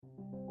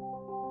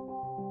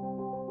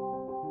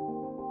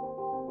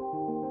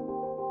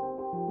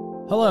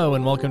Hello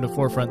and welcome to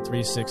Forefront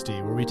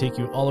 360, where we take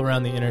you all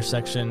around the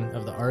intersection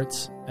of the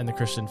arts and the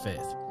Christian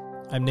faith.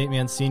 I'm Nate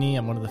Mancini,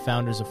 I'm one of the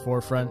founders of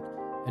Forefront,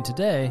 and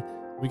today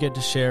we get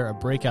to share a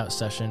breakout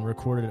session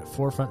recorded at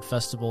Forefront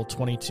Festival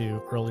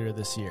 22 earlier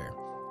this year.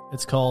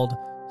 It's called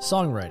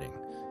Songwriting,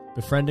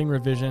 Befriending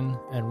Revision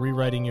and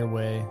Rewriting Your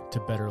Way to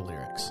Better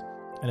Lyrics,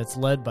 and it's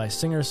led by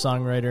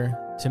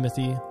singer-songwriter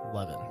Timothy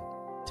Levin.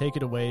 Take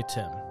it away,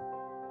 Tim.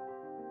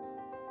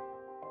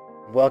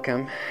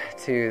 Welcome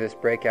to this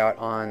breakout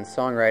on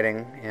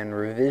songwriting and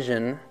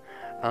revision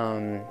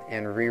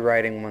and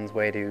rewriting one's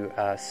way to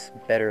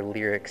better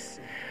lyrics.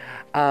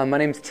 My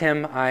name's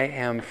Tim. I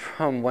am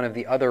from one of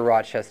the other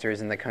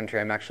Rochesters in the country.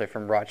 I'm actually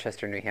from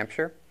Rochester, New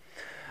Hampshire.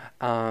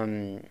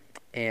 And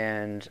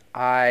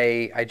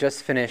I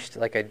just finished,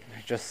 like I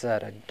just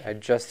said, I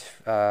just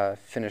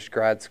finished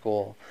grad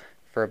school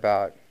for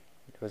it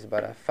was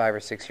about a 5 or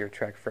 6 year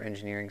trek for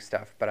engineering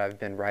stuff, but I've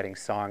been writing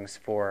songs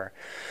for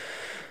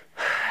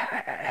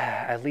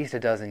at least a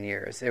dozen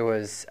years. It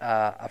was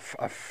I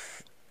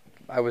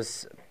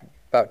was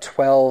about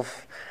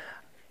 12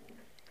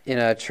 in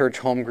a church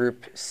home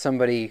group.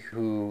 Somebody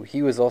who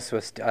he was also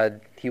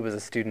he was a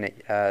student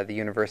at the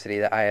university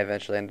that I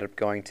eventually ended up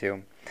going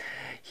to.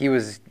 He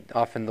was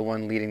often the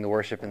one leading the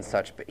worship and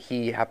such, but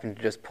he happened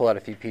to just pull out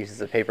a few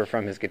pieces of paper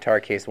from his guitar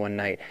case one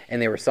night,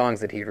 and they were songs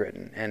that he'd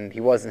written. And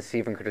he wasn't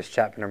Stephen Curtis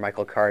Chapman or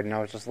Michael Card, and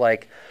I was just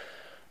like,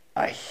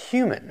 a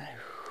human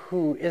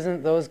who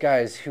isn't those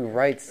guys who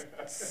writes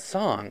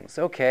songs.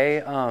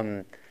 Okay,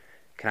 can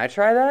I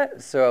try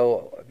that?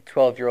 So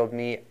 12-year-old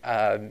me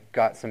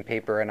got some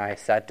paper and I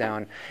sat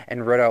down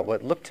and wrote out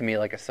what looked to me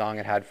like a song.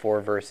 It had 4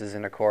 verses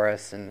and a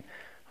chorus, and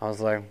I was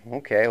like,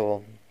 okay,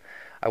 well,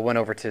 I went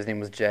over to, his name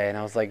was Jay, and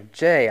I was like,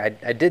 Jay,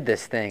 I did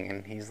this thing,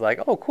 and he's like,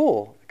 oh,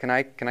 cool, can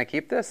I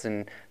keep this?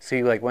 And so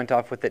he went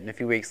off with it, and a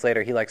few weeks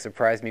later he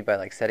surprised me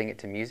by setting it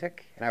to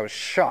music, and I was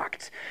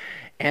shocked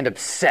and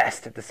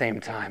obsessed at the same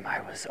time. I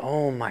was,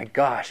 oh my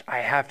gosh, I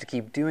have to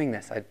keep doing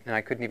this. And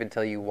I couldn't even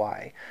tell you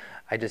why.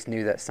 I just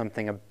knew that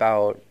something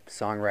about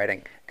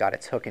songwriting got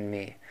its hook in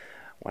me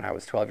when I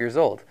was 12 years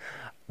old.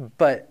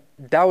 But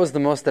that was the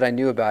most that I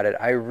knew about it.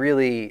 I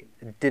really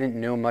didn't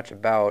know much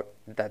about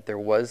that there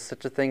was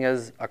such a thing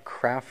as a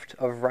craft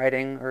of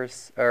writing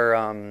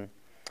or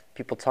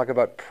people talk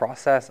about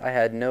process. I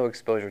had no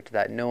exposure to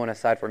that. No one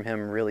aside from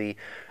him really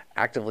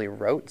actively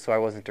wrote, so I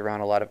wasn't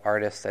around a lot of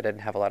artists. I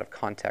didn't have a lot of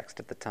context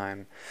at the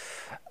time.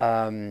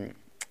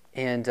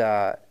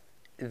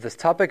 This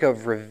topic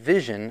of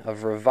revision,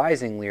 of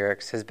revising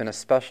lyrics, has been a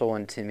special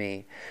one to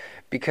me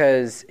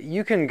because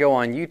you can go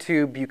on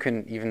YouTube,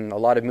 even a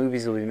lot of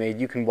movies will be made,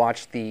 you can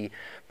watch the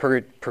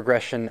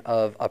progression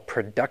of a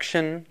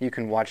production, you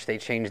can watch they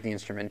change the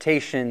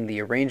instrumentation,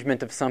 the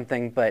arrangement of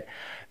something, but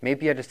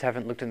maybe I just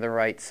haven't looked in the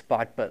right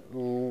spot, but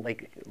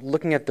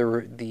looking at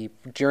the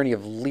journey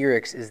of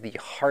lyrics is the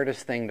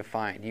hardest thing to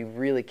find. You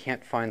really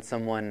can't find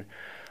someone.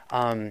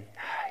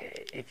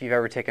 If you've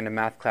ever taken a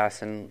math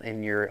class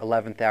in your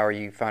 11th hour,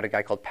 you found a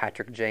guy called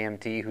Patrick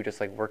JMT who just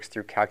works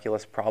through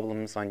calculus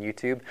problems on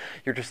YouTube.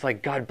 You're just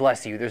like, God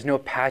bless you. There's no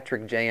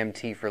Patrick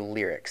JMT for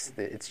lyrics.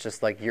 It's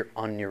just you're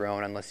on your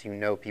own unless you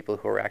know people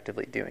who are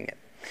actively doing it.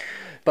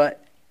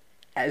 But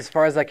as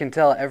far as I can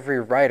tell, every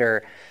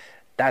writer,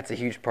 that's a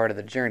huge part of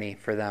the journey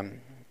for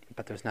them.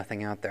 But there's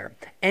nothing out there.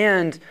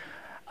 And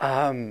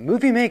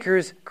movie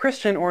makers,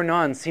 Christian or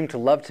non, seem to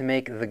love to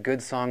make the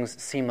good songs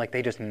seem like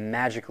they just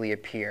magically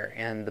appear.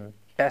 And the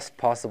best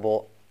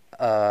possible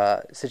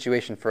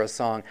situation for a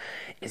song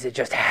is it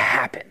just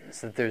happens.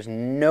 That there's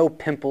no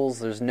pimples,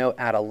 there's no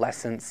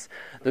adolescence,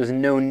 there's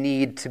no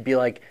need to be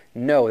like,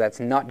 no, that's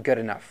not good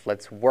enough.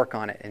 Let's work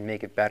on it and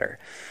make it better.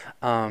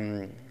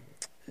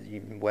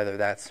 Whether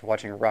that's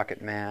watching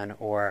Rocket Man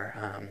or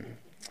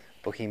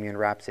Bohemian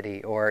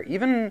Rhapsody, or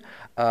even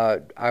I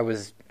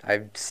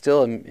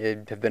still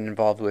have been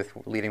involved with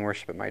leading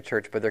worship at my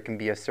church, but there can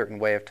be a certain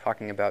way of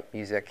talking about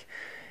music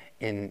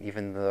in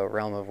even the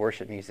realm of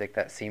worship music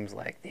that seems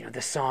like,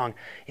 this song,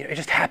 it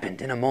just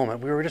happened in a moment.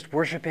 We were just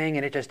worshiping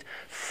and it just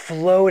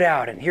flowed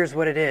out, and here's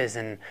what it is,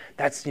 and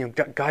that's,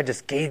 God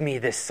just gave me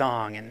this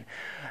song, and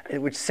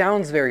which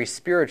sounds very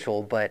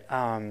spiritual, but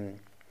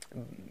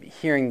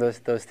hearing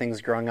those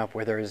things growing up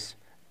where there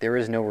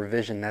is no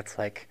revision, that's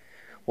like,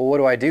 well, what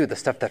do I do? The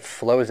stuff that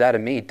flows out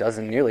of me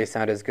doesn't nearly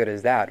sound as good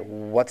as that.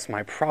 What's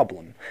my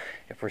problem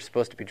if we're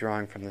supposed to be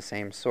drawing from the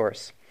same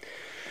source?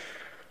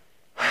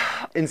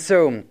 And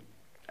so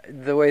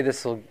the way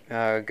this will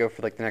go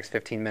for the next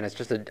 15 minutes,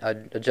 just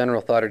a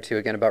general thought or two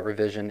again about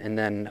revision, and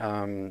then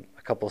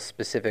a couple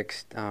specific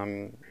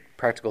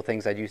practical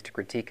things I'd use to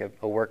critique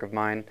a work of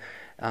mine.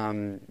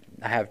 I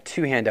have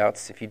 2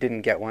 handouts. If you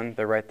didn't get one,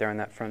 they're right there on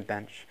that front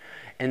bench.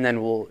 And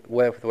then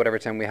with whatever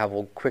time we have,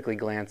 we'll quickly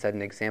glance at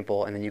an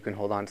example, and then you can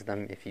hold on to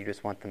them if you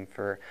just want them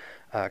for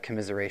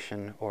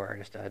commiseration or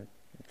just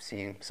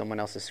seeing someone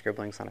else's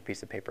scribblings on a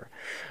piece of paper.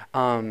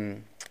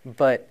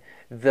 But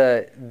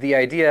the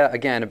idea,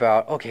 again,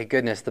 about, okay,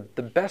 goodness, the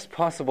best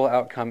possible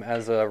outcome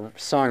as a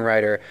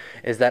songwriter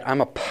is that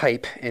I'm a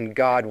pipe, and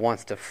God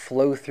wants to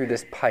flow through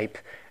this pipe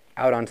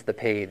out onto the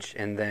page,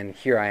 and then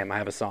here I am, I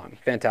have a song.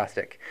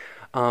 Fantastic.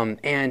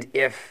 And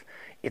if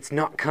it's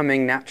not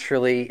coming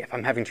naturally, if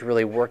I'm having to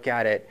really work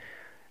at it,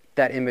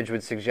 that image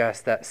would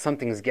suggest that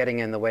something's getting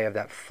in the way of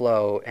that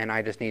flow, and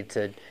I just need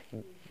to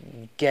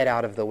get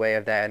out of the way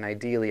of that. And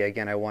ideally,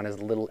 again, I want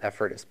as little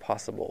effort as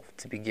possible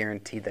to be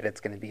guaranteed that it's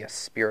going to be a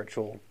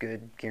spiritual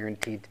good,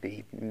 guaranteed to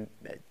be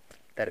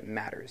that it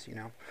matters,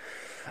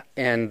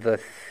 And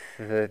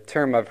the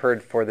term I've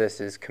heard for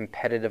this is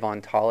competitive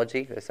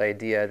ontology, this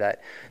idea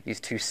that these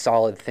two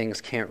solid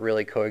things can't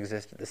really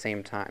coexist at the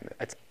same time.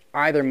 It's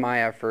either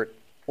my effort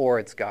or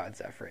it's God's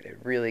effort. It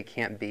really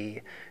can't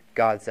be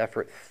God's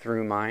effort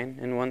through mine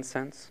in one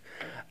sense.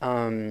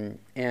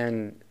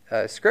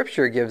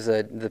 Scripture gives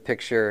the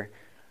picture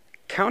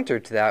counter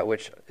to that,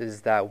 which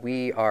is that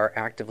we are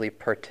actively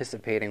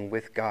participating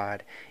with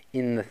God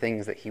in the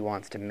things that he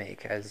wants to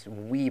make. As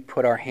we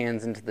put our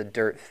hands into the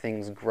dirt,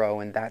 things grow,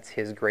 and that's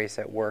his grace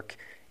at work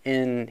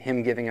in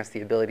him giving us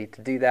the ability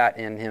to do that,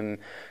 in him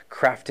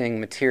crafting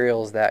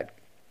materials that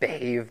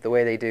behave the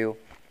way they do.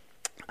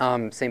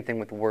 Same thing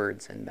with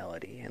words and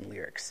melody and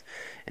lyrics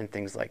and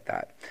things like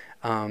that.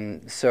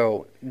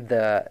 So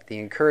the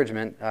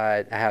encouragement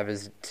I have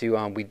is to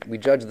we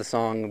judge the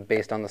song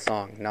based on the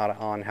song, not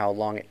on how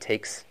long it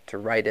takes to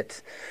write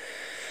it.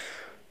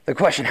 The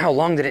question, how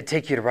long did it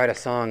take you to write a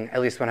song,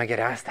 at least when I get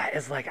asked that,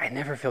 is like, I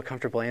never feel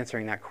comfortable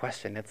answering that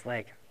question. It's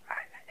like,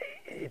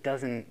 it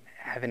doesn't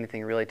have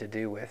anything really to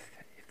do with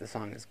if the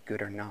song is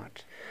good or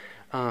not.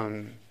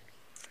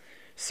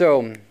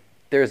 So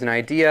there's an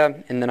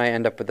idea, and then I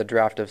end up with a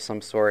draft of some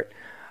sort.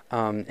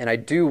 And I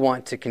do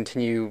want to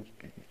continue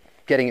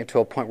getting it to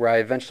a point where I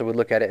eventually would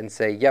look at it and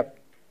say, yep,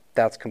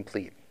 that's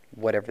complete,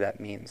 whatever that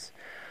means.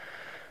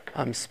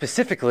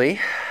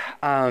 Specifically,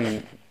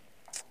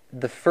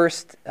 the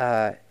first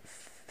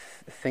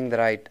thing that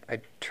I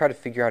try to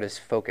figure out is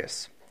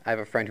focus. I have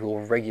a friend who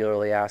will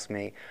regularly ask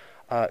me,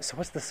 so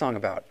what's the song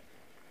about?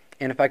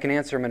 And if I can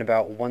answer him in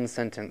about one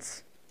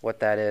sentence what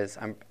that is,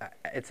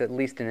 it's at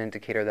least an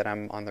indicator that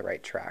I'm on the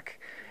right track.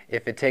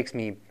 If it takes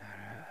me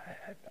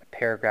a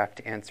paragraph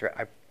to answer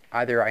it,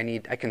 I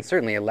can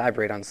certainly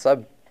elaborate on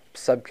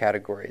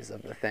subcategories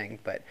of the thing,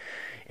 but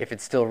if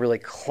it's still really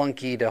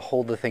clunky to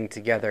hold the thing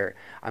together,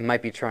 I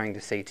might be trying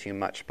to say too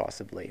much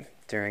possibly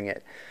during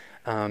it.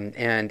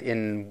 And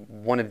in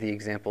one of the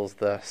examples,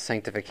 the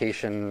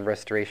sanctification,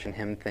 restoration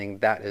hymn thing,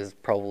 that is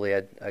probably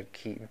a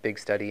key big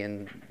study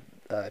in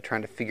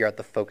trying to figure out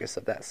the focus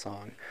of that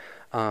song.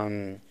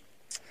 And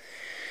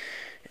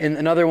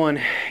another one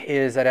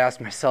is I'd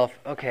ask myself,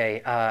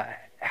 okay,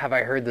 have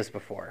I heard this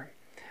before?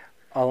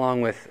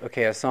 Along with,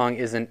 okay, a song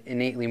isn't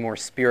innately more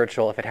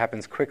spiritual if it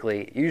happens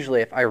quickly.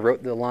 Usually if I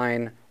wrote the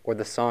line or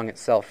the song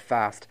itself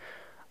fast,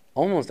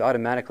 almost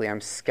automatically I'm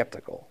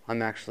skeptical.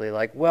 I'm actually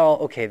like, well,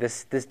 okay,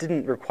 this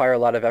didn't require a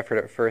lot of effort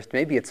at first.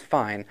 Maybe it's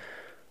fine,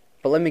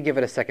 but let me give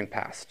it a second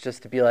pass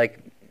just to be like,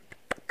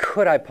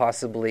 could I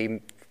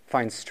possibly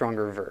find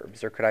stronger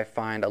verbs, or could I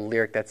find a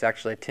lyric that's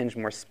actually a tinge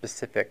more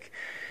specific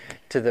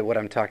to what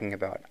I'm talking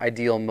about? I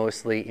deal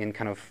mostly in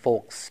kind of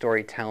folk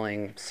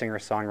storytelling,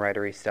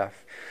 singer-songwritery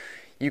stuff.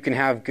 You can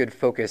have good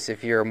focus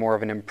if you're more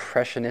of an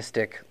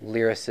impressionistic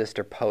lyricist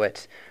or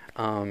poet.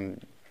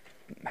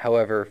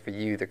 However, for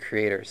you, the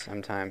creator,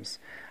 sometimes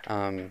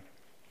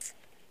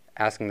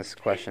asking this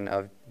question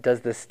of,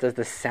 does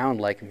this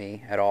sound like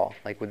me at all?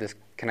 Like,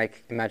 can I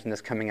imagine this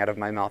coming out of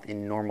my mouth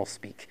in normal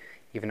speak,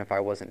 even if I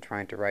wasn't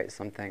trying to write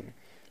something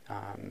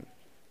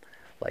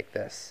like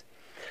this?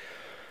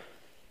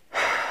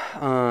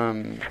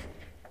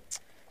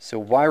 So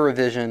why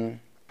revision?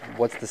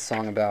 What's the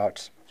song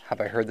about?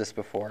 Have I heard this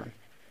before?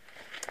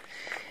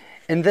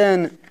 And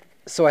then,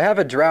 so I have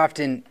a draft,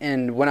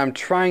 and when I'm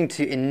trying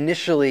to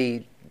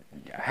initially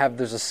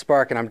there's a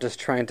spark and I'm just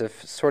trying to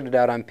sort it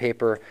out on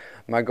paper,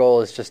 my goal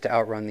is just to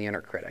outrun the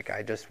inner critic.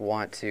 I just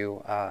want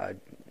to,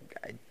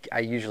 I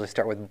usually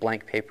start with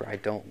blank paper.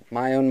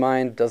 My own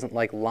mind doesn't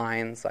like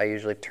lines. I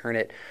usually turn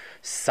it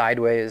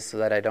sideways so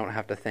that I don't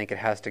have to think it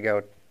has to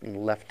go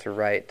left to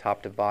right,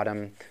 top to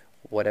bottom,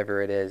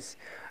 whatever it is.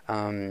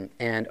 And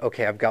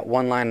okay, I've got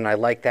one line and I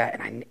like that,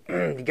 and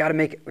you got to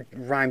make it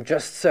rhyme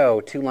just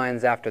so. 2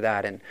 lines after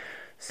that, and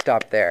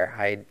stop there.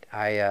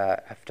 I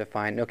have to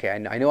find, okay,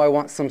 I know I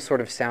want some sort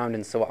of sound,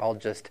 and so I'll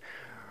just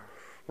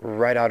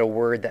write out a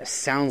word that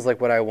sounds like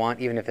what I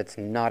want, even if it's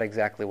not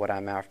exactly what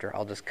I'm after.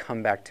 I'll just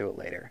come back to it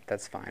later.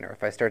 That's fine. Or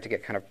if I start to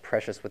get kind of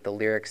precious with the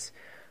lyrics,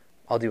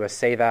 I'll do a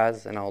save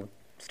as, and I'll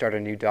start a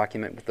new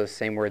document with those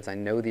same words. I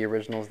know the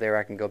original's there.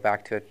 I can go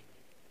back to it,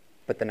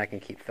 but then I can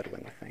keep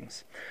fiddling with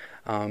things.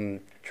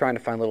 Trying to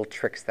find little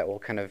tricks that will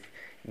kind of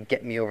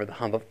get me over the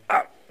hump of,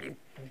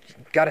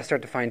 got to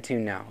start to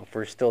fine-tune now if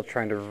we're still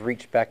trying to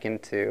reach back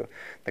into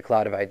the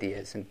cloud of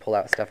ideas and pull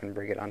out stuff and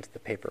bring it onto the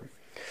paper.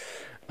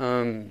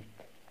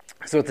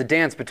 So it's a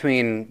dance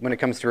between, when it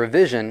comes to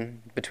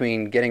revision,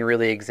 between getting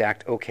really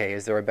exact, okay,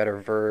 is there a better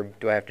verb?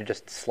 Do I have to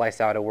just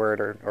slice out a word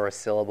or a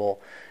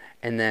syllable?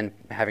 And then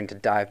having to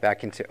dive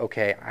back into,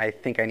 okay, I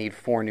think I need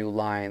 4 new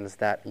lines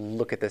that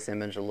look at this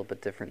image a little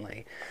bit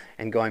differently.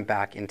 And going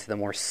back into the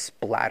more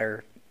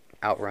splatter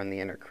outrun the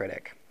inner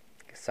critic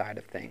side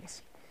of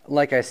things.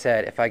 Like I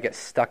said, if I get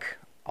stuck,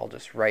 I'll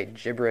just write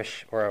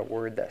gibberish or a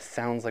word that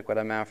sounds like what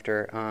I'm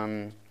after.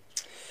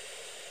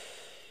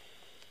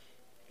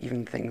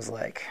 Even things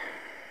like,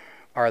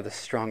 are the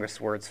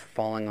strongest words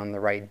falling on the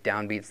right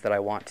downbeats that I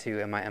want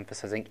to? Am I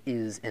emphasizing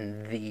is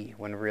and the,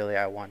 when really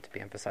I want to be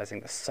emphasizing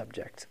the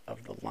subject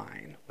of the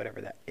line,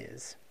 whatever that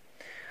is.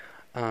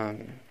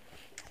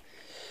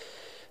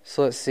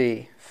 So let's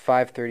see,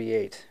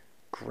 538,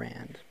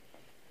 grand.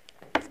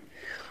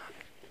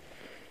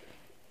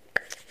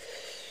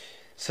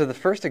 So the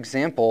first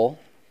example,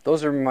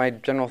 those are my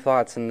general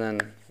thoughts, and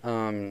then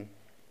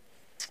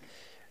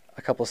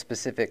a couple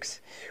specifics.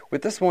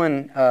 With this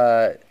one,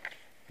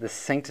 the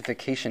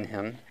sanctification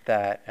hymn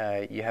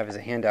that you have as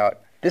a handout,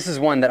 this is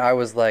one that I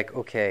was like,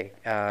 okay,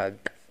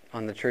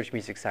 on the church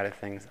music side of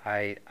things,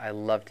 I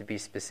love to be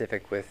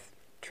specific with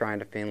trying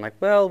to feel like,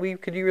 well,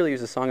 could you really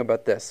use a song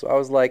about this? So I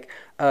was like,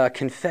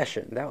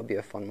 confession, that would be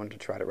a fun one to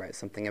try to write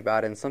something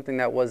about, and something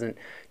that wasn't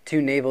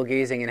too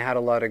navel-gazing and had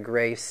a lot of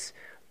grace.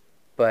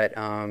 But,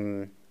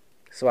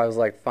 so I was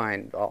like,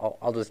 fine,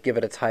 I'll just give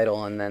it a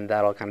title, and then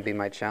that'll kind of be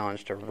my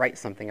challenge to write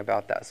something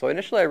about that. So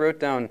initially I wrote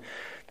down,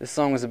 this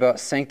song was about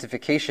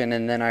sanctification,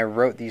 and then I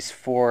wrote these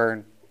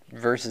 4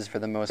 verses for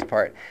the most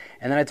part.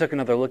 And then I took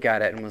another look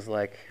at it and was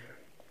like,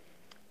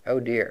 oh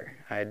dear,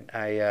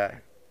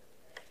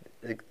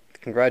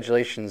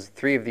 congratulations,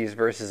 3 of these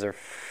verses are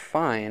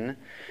fine,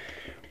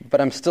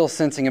 but I'm still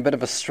sensing a bit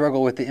of a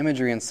struggle with the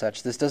imagery and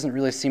such. This doesn't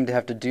really seem to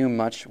have to do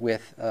much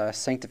with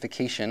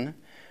sanctification.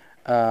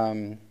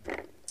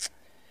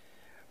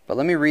 But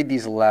let me read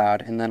these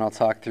aloud, and then I'll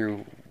talk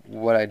through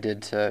what I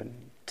did to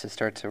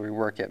start to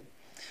rework it.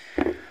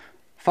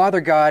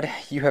 Father God,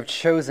 you have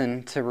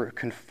chosen to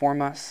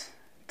conform us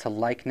to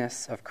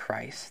likeness of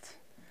Christ.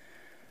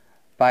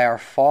 By our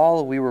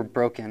fall we were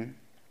broken,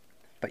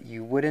 but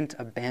you wouldn't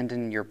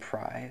abandon your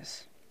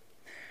prize.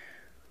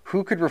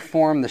 Who could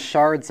reform the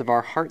shards of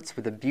our hearts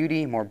with a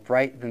beauty more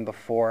bright than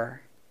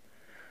before?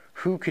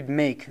 Who could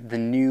make the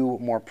new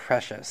more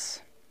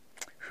precious?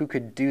 Who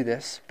could do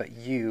this but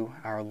you,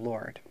 our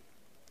Lord?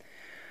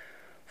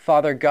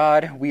 Father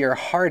God, we are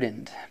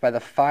hardened by the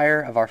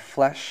fire of our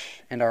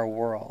flesh and our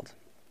world.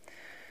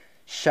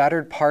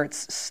 Shattered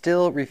parts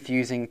still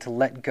refusing to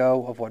let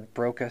go of what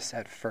broke us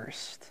at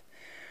first.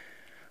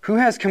 Who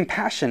has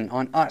compassion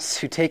on us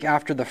who take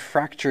after the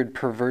fractured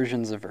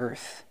perversions of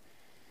earth?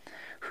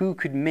 Who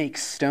could make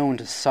stone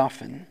to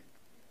soften?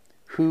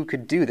 Who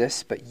could do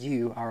this but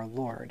you, our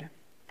Lord?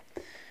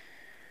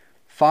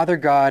 Father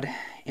God,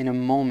 in a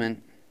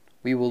moment,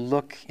 we will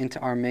look into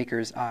our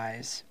Maker's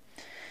eyes.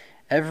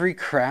 Every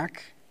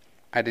crack,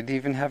 I didn't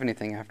even have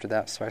anything after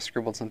that, so I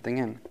scribbled something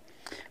in.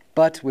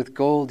 But with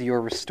gold you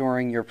are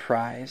restoring your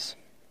prize.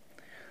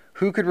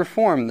 Who could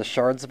reform the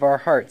shards of our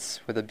hearts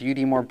with a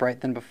beauty more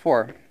bright than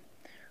before?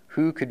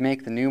 Who could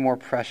make the new more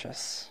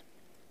precious?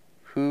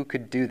 Who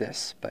could do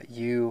this but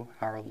you,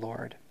 our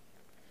Lord?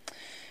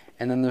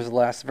 And then there's the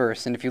last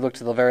verse, and if you look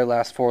to the very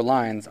last 4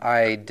 lines,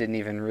 I didn't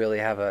even really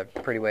have a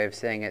pretty way of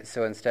saying it,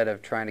 so instead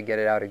of trying to get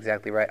it out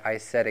exactly right, I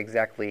said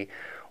exactly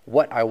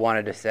what I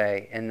wanted to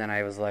say, and then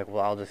I was like,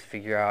 well, I'll just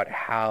figure out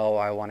how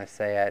I want to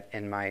say it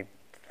in my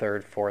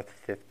 3rd, 4th,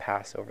 5th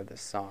pass over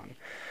this song.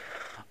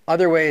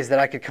 Other ways that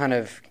I could kind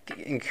of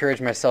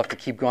encourage myself to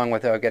keep going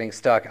without getting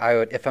stuck, I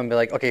would, if I'm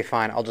like, okay,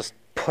 fine, I'll just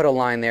put a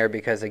line there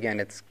because, again,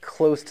 it's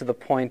close to the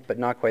point but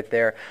not quite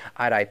there.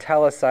 I'd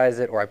italicize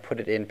it, or I put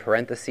it in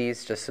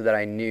parentheses just so that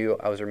I knew,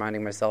 I was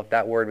reminding myself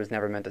that word was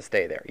never meant to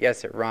stay there.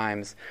 Yes, it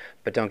rhymes,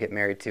 but don't get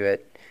married to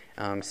it.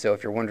 So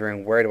if you're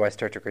wondering where do I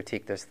start to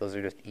critique this, those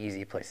are just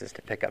easy places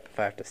to pick up if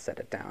I have to set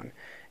it down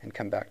and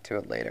come back to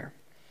it later.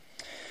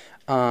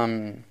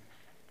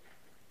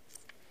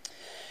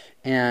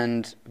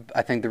 And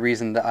I think the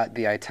reason that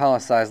the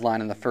italicized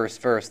line in the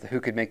first verse, the who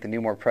could make the new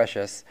more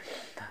precious,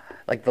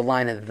 like the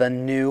line of the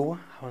new,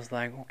 I was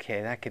like,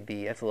 okay,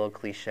 that's a little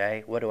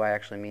cliche. What do I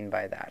actually mean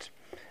by that?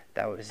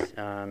 That was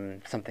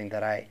something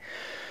that I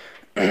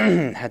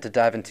had to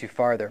dive into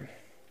farther.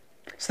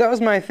 So that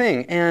was my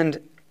thing. And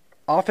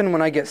often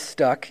when I get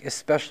stuck,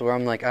 especially where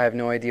I'm like, I have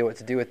no idea what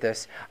to do with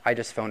this, I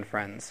just phone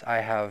friends. I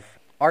have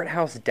Art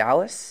House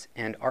Dallas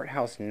and Art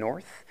House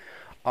North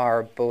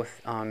are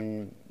both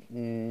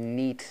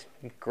neat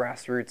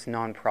grassroots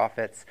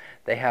nonprofits.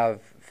 They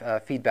have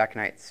feedback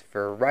nights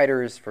for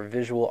writers, for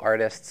visual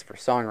artists, for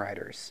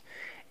songwriters.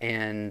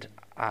 And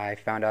I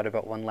found out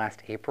about one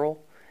last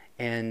April.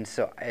 And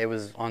so it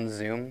was on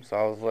Zoom. So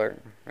I was like,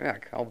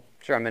 yeah,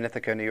 sure, I'm in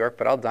Ithaca, New York,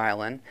 but I'll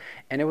dial in.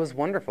 And it was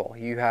wonderful.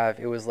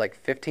 It was like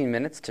 15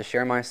 minutes to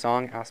share my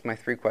song, ask my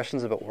 3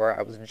 questions about where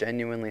I was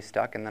genuinely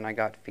stuck, and then I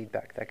got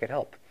feedback that could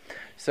help.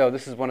 So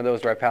this is one of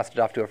those where I passed it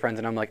off to a friend,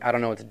 and I'm like, I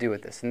don't know what to do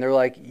with this. And they're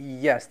like,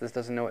 yes, this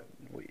doesn't know what...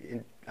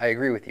 I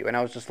agree with you. And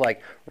I was just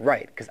like,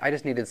 right, because I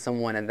just needed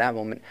someone in that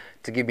moment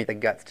to give me the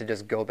guts to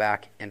just go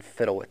back and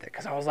fiddle with it.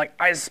 Because I was like,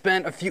 I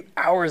spent a few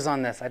hours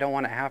on this. I don't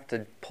want to have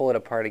to pull it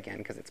apart again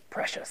because it's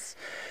precious.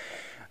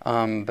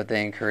 But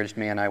they encouraged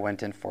me, and I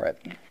went in for it.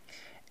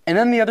 And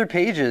then the other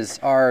pages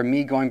are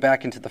me going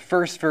back into the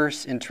first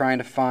verse and trying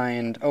to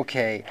find,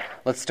 okay,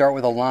 let's start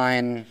with a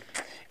line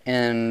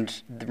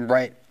and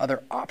write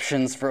other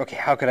options for, okay,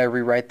 how could I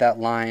rewrite that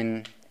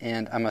line?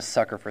 And I'm a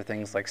sucker for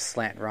things like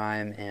slant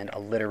rhyme and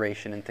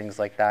alliteration and things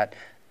like that.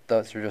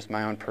 Those are just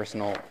my own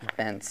personal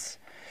bents.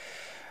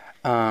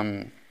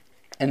 And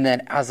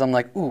then as I'm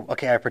like, ooh,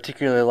 okay, I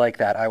particularly like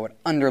that, I would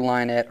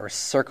underline it or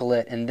circle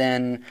it, and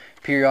then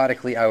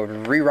periodically I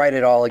would rewrite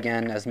it all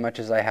again as much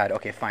as I had.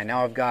 Okay, fine,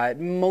 now I've got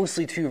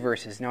mostly 2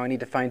 verses. Now I need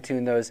to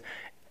fine-tune those,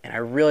 and I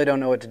really don't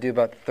know what to do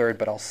about the third,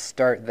 but I'll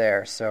start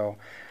there. So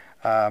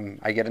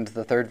I get into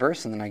the third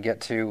verse, and then I get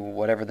to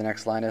whatever the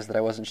next line is that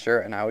I wasn't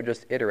sure, and I would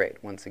just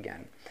iterate once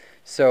again.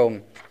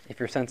 So if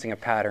you're sensing a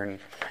pattern,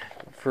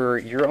 for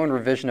your own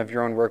revision of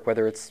your own work,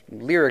 whether it's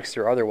lyrics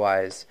or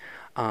otherwise,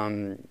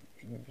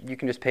 you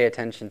can just pay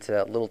attention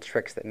to little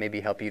tricks that maybe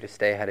help you to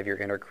stay ahead of your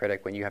inner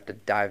critic when you have to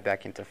dive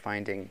back into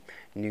finding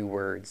new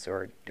words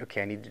or,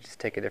 okay, I need to just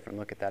take a different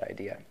look at that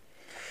idea.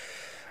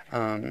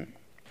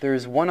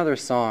 There's one other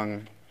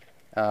song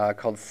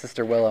called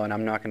Sister Willow, and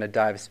I'm not going to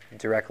dive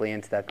directly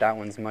into that. That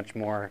one's much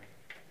more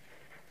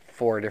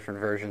 4 different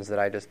versions that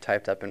I just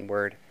typed up in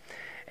Word.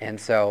 And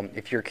so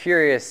if you're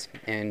curious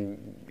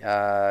and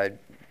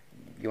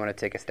you want to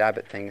take a stab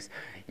at things,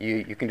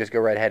 you can just go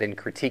right ahead and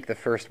critique the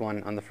first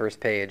one on the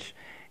first page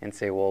and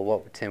say,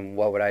 well, Tim,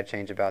 what would I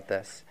change about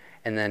this?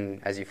 And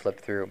then as you flip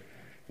through,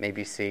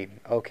 maybe see,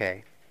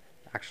 okay,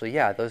 actually,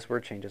 yeah, those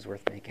word changes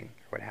worth making,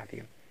 or what have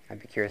you.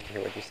 I'd be curious to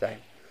hear what you say.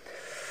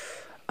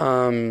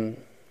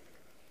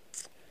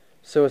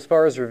 So as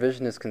far as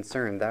revision is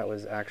concerned, that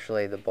was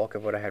actually the bulk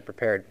of what I had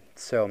prepared.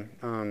 So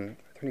are there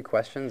any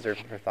questions or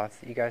thoughts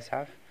that you guys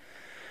have?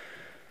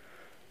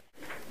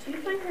 Do you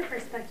find your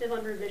perspective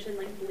on revision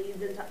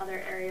bleeds into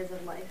other areas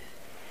of life?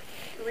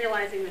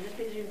 Realizing that just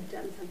because you've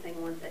done something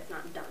once, it's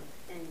not done,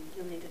 and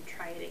you'll need to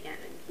try it again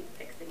and keep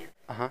fixing it.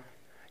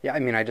 Yeah, I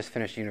mean, I just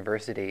finished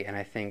university, and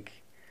I think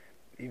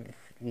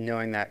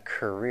knowing that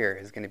career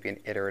is going to be an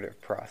iterative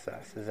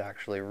process is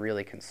actually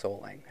really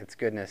consoling. It's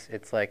goodness.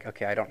 It's like,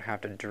 okay, I don't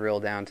have to drill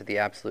down to the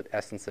absolute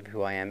essence of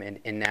who I am and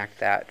enact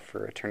that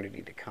for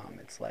eternity to come.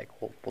 It's like,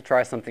 we'll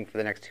try something for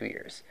the next 2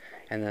 years,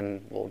 and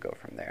then we'll go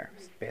from there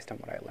based on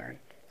what I learn.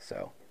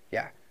 So,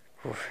 yeah.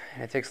 Oof.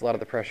 And it takes a lot of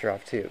the pressure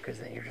off, too, because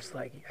then you're just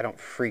like, I don't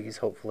freeze,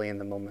 hopefully, in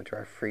the moment, or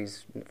I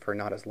freeze for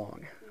not as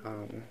long.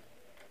 And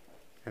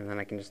then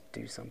I can just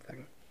do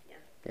something.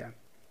 Yeah.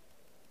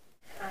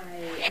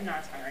 I am not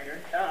a songwriter,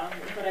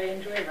 but I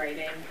enjoy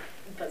writing,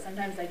 but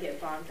sometimes I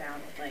get bogged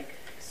down with,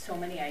 so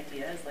many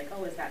ideas,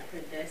 oh, is that for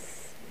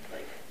this,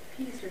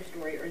 piece or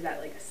story, or is that,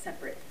 a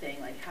separate thing?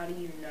 How do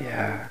you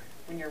know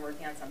when you're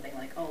working on something,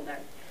 oh,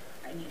 that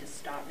I need to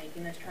stop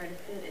making this try to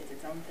fit, it's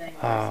its own thing,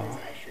 versus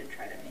I should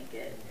try to make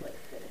it,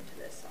 fit into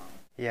this song?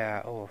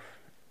 Yeah,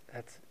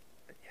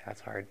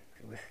 that's hard.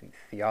 With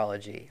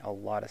theology, a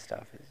lot of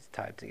stuff is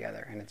tied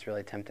together, and it's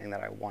really tempting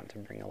that I want to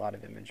bring a lot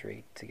of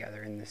imagery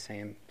together in the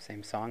same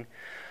song.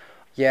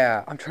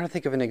 Yeah, I'm trying to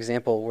think of an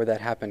example where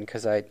that happened,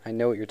 because I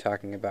know what you're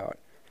talking about.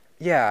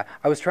 Yeah,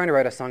 I was trying to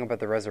write a song about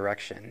the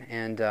resurrection,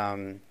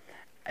 and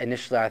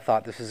initially I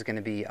thought this was going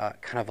to be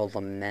kind of a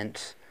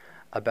lament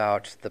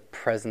about the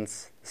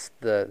presence,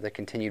 the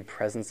continued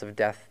presence of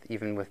death,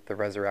 even with the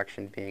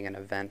resurrection being an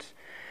event.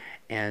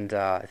 And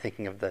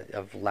thinking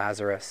of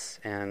Lazarus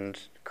and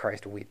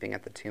Christ weeping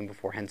at the tomb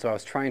beforehand. So I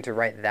was trying to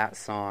write that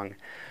song,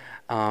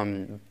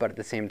 but at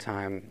the same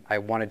time, I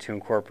wanted to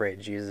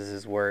incorporate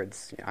Jesus'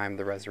 words, "I'm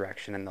the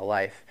resurrection and the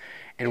life."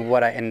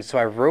 And so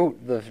I wrote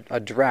a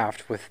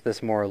draft with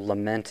this more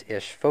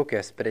lament-ish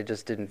focus, but it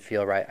just didn't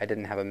feel right. I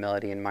didn't have a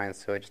melody in mind,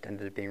 so it just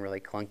ended up being really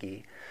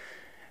clunky.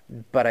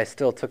 But I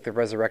still took the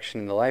resurrection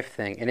and the life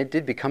thing, and it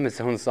did become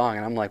its own song.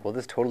 And I'm like, well,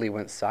 this totally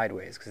went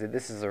sideways, because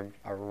this is a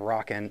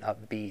rockin',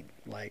 upbeat,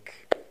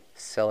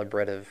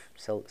 celebrative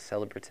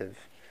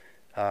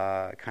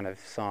kind of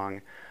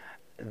song.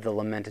 The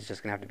lament is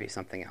just going to have to be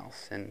something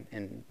else.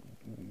 And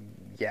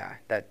yeah,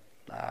 that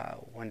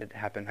when did it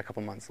happen? A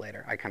couple months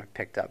later, I kind of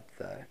picked up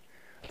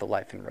the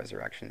life and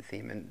resurrection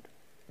theme and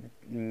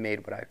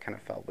made what I kind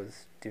of felt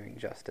was doing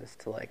justice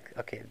to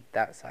okay,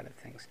 that side of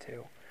things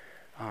too.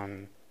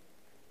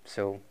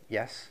 So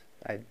yes,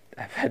 I've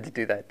had to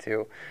do that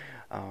too,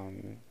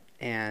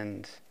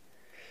 and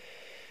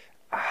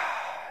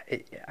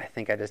I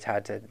think I just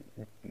had to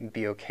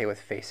be okay with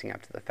facing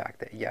up to the fact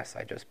that yes,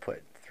 I just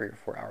put 3 or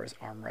 4 hours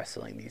arm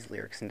wrestling these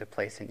lyrics into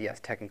place, and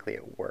yes, technically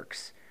it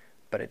works,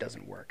 but it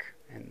doesn't work,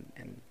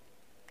 and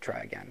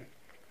try again.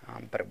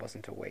 But it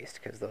wasn't a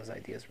waste, because those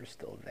ideas were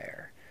still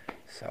there.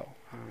 So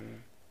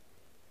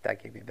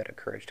that gave me a bit of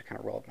courage to kind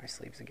of roll up my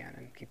sleeves again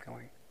and keep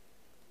going.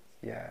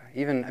 Yeah,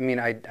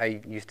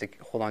 I used to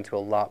hold on to a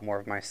lot more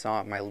of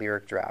my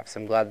lyric drafts.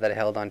 I'm glad that I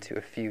held on to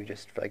a few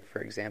just for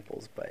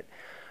examples, but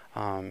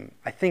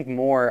I think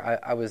more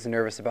I was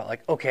nervous about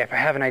okay, if I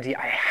have an idea,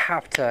 I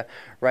have to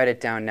write it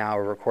down now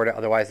or record it,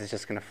 otherwise it's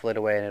just going to flit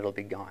away and it'll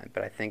be gone.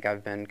 But I think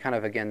I've been kind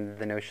of, again,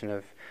 the notion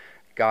of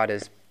God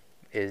is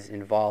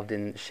involved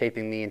in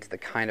shaping me into the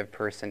kind of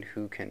person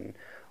who can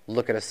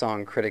look at a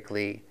song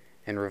critically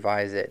and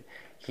revise it.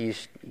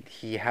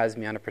 He has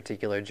me on a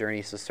particular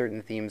journey, so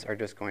certain themes are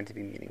just going to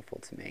be meaningful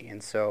to me.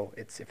 And so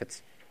if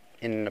it's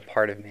in a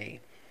part of me,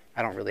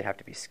 I don't really have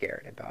to be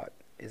scared about,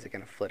 is it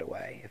going to flit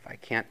away? If I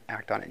can't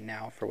act on it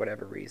now for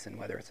whatever reason,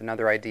 whether it's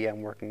another idea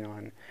I'm working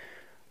on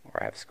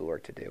or I have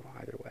schoolwork to do,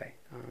 either way.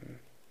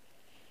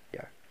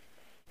 Yeah.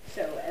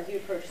 So as you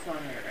approach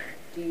songwriting,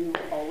 do you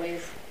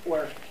always,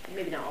 or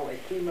maybe not always,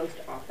 do you most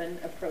often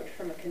approach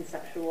from a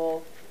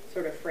conceptual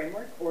sort of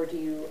framework, or do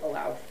you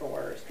allow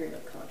for stream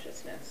of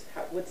consciousness?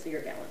 What's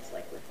your balance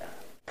like with that?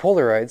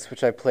 Polaroids,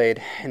 which I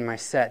played in my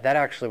set, that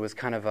actually was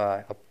kind of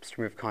a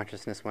stream of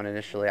consciousness one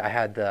initially.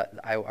 I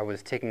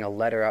was taking a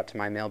letter out to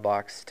my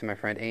mailbox to my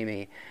friend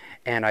Amy,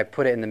 and I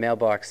put it in the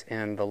mailbox,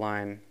 and the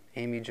line,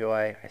 "Amy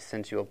Joy, I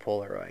sent you a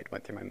Polaroid,"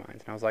 went through my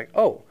mind. And I was like,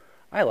 oh,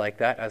 I like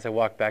that, as I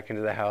walked back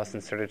into the house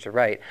and started to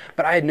write.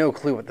 But I had no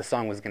clue what the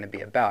song was going to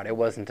be about. It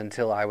wasn't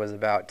until I was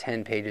about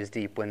 10 pages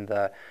deep when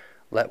the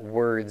 "let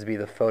words be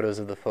the photos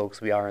of the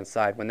folks we are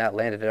inside," when that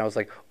landed, and I was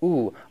like,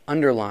 ooh,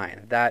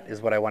 underline, that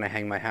is what I want to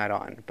hang my hat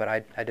on. But I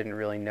didn't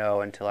really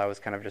know until I was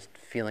kind of just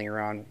feeling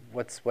around,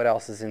 what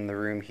else is in the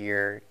room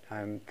here.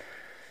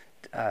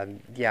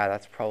 Yeah,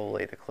 that's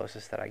probably the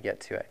closest that I get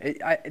to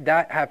it.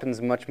 That happens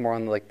much more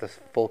on like the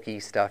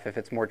folky stuff. If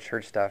it's more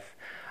church stuff,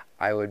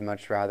 I would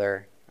much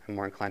rather, I'm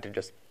more inclined to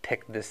just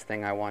pick this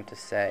thing I want to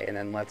say, and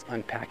then let's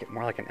unpack it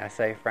more like an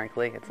essay,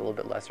 frankly. It's a little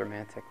bit less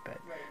romantic, but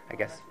I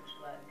guess,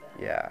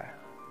 yeah.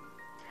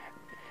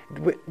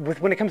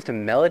 When it comes to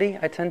melody,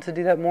 I tend to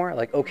do that more.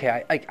 Like,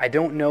 okay, I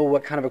don't know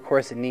what kind of a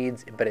chorus it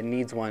needs, but it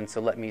needs one, so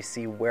let me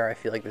see where I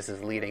feel like this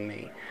is leading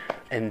me.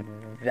 And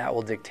that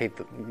will dictate,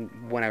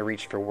 when I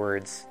reach for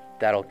words,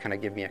 that'll kind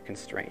of give me a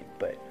constraint.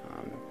 But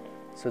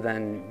so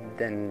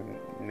then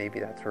maybe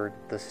that's where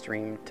the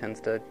stream tends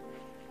to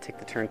take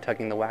the turn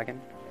tugging the wagon.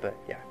 But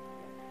yeah.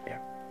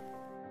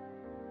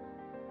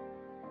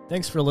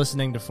 Thanks for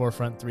listening to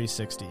Forefront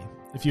 360.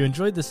 If you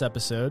enjoyed this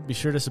episode, be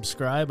sure to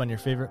subscribe on your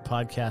favorite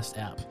podcast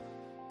app.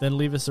 Then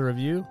leave us a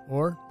review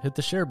or hit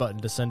the share button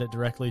to send it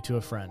directly to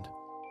a friend.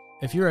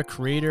 If you're a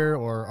creator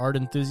or art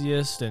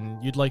enthusiast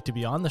and you'd like to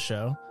be on the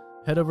show,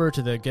 head over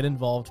to the Get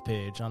Involved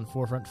page on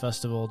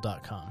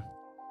forefrontfestival.com.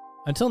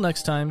 Until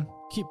next time,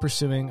 keep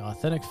pursuing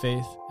authentic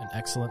faith and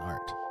excellent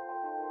art.